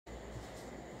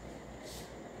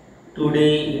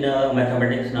Today in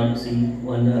mathematics, now to see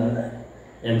one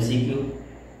MCQ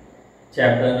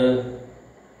chapter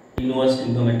inverse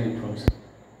trigonometry function.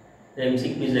 The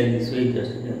MCQ is like this way,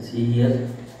 just you can see here.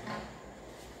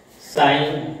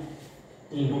 Sine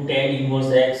into tan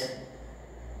inverse x,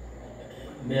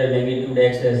 where magnitude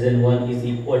x less than 1 is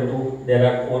equal to, there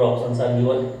are four options are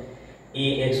given: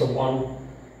 a x upon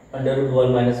under root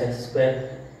 1 minus x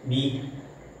square, b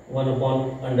 1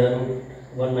 upon under root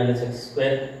 1 minus x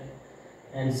square,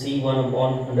 and c 1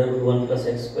 upon under root 1 plus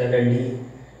x square, and d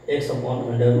x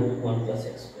upon under root 1 plus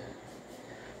x square.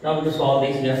 Now to solve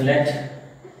this, here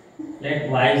let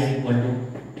y is equal to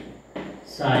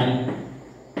sine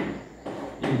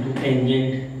into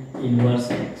tangent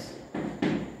inverse x.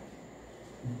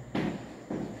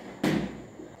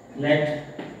 Let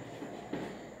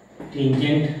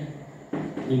tangent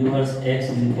inverse x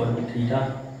is equal to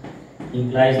theta,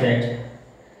 implies that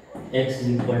x is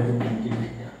equal to tangent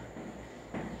theta.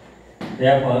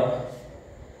 Therefore,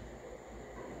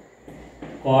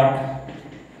 cot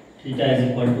theta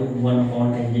is equal to 1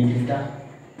 upon tangent theta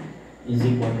is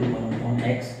equal to 1 upon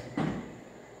x.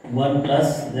 1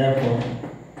 plus, therefore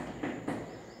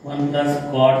 1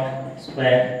 plus cot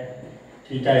square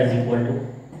theta is equal to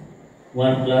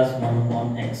 1 plus 1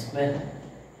 upon x square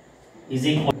is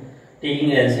equal, taking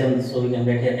LCM, so we can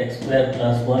get here x square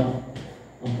plus 1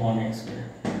 upon x square.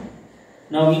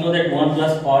 Now we know that 1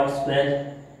 plus cot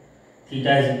square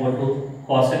theta is equal to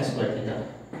cos x square theta.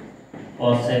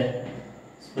 Cos x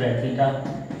square theta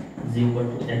is equal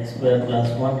to x square plus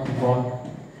 1 upon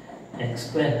x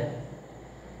square.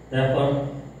 Therefore,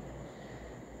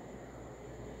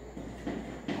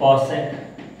 cos x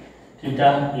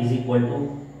theta is equal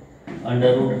to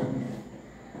under root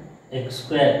x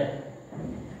square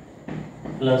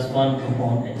plus 1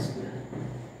 upon x square.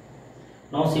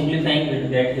 Now simplifying, we will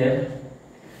get here,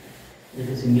 we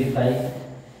will simplify.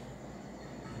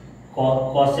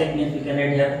 Cos x means we can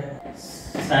write here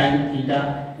sin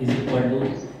theta is equal to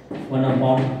 1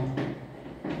 upon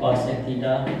cos x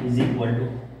theta is equal to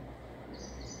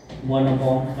 1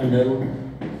 upon under root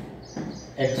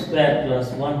x square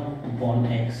plus 1 upon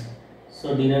x.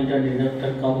 So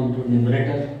denominator come into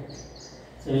numerator.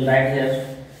 So we will write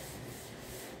here,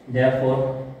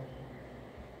 therefore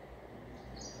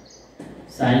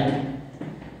sin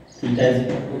theta is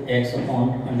equal to x upon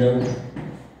under root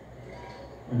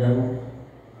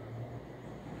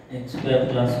x square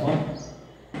plus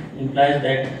 1, implies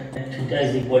that theta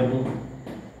is equal to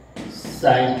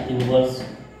sine inverse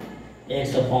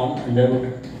x upon under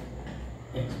root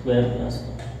x square plus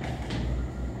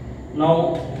 1.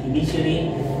 Now initially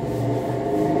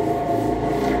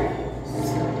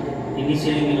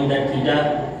we know that theta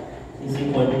is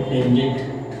equal to tangent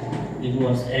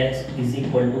inverse x is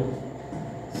equal to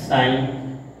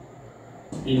sine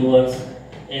inverse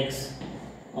x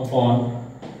upon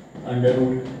under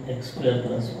root x square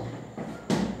plus 1.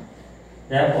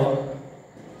 Therefore,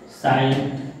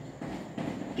 sine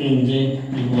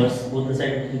tangent inverse, both the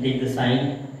sides we take the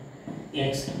sine,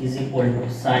 x is equal to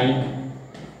sine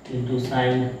into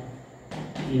sine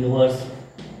inverse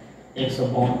x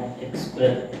upon x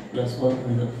square plus 1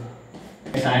 under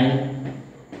sine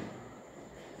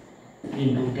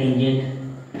into tangent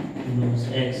inverse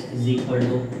x is equal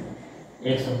to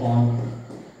x upon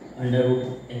under root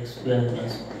x square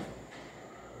plus 1.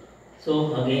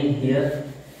 So again here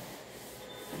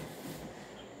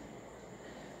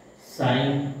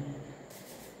sine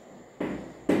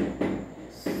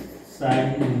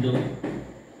into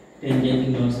tangent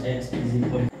inverse x is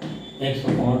equal to x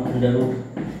upon under root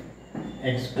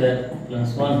x square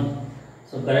plus 1.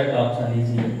 So correct option is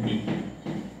here D.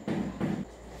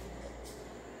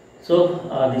 So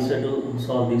this way to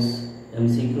solve this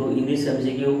MCQ. In this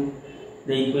MCQ,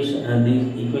 the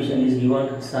equation is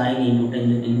given sine into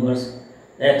tangent inverse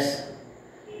x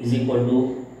is equal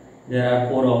to, there are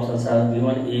four options are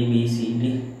given, a, b, c, d,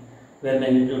 where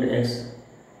magnitude x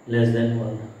less than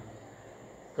 1.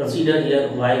 Consider here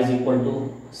y is equal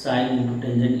to sine into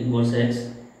tangent inverse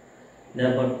x.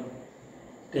 Therefore,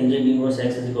 tangent inverse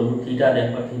x is equal to theta.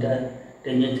 Therefore,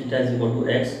 tangent theta is equal to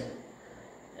x.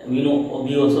 We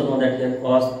also know that here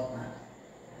cot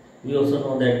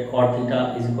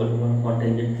theta is equal to 1 upon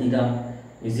tangent theta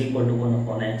is equal to 1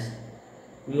 upon x.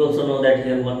 We also know that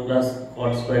here 1 plus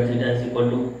cot square theta is equal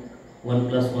to 1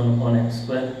 plus 1 upon x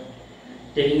square.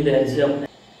 Taking the LCM,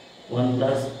 1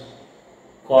 plus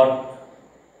cot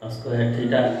square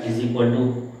theta is equal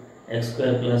to x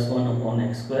square plus 1 upon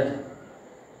x square.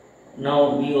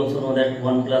 Now we also know that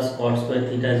 1 plus cot square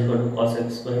theta is equal to cos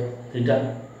x square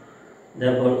theta.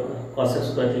 Therefore cos x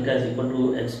square theta is equal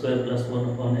to x square plus 1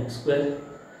 upon x square.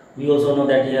 We also know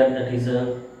that here that is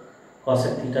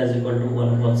cosec theta is equal to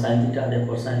 1 upon sin theta.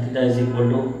 Therefore sin theta is equal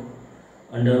to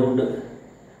under root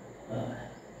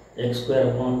x square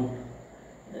upon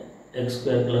x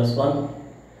square plus 1.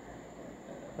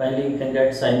 Finally we can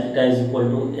get sin theta is equal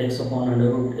to x upon under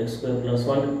root x square plus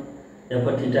 1.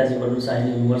 Therefore theta is equal to sin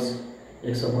inverse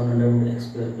x upon under root x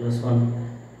square plus 1.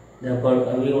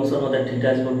 Therefore we also know that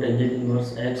theta is equal to tangent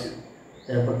inverse x.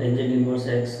 Therefore tangent inverse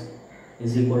x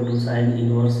is equal to sin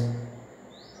inverse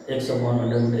x upon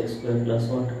under root x square plus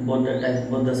 1. Both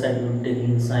the sides will be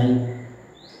taking sin,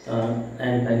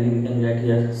 and finally we can get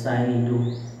here sin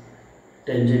into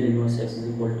tangent inverse x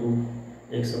is equal to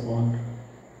x upon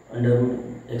under root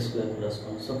x square plus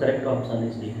 1. So correct option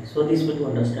is D. So this way to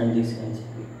understand this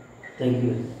MCQ. Thank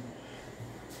you.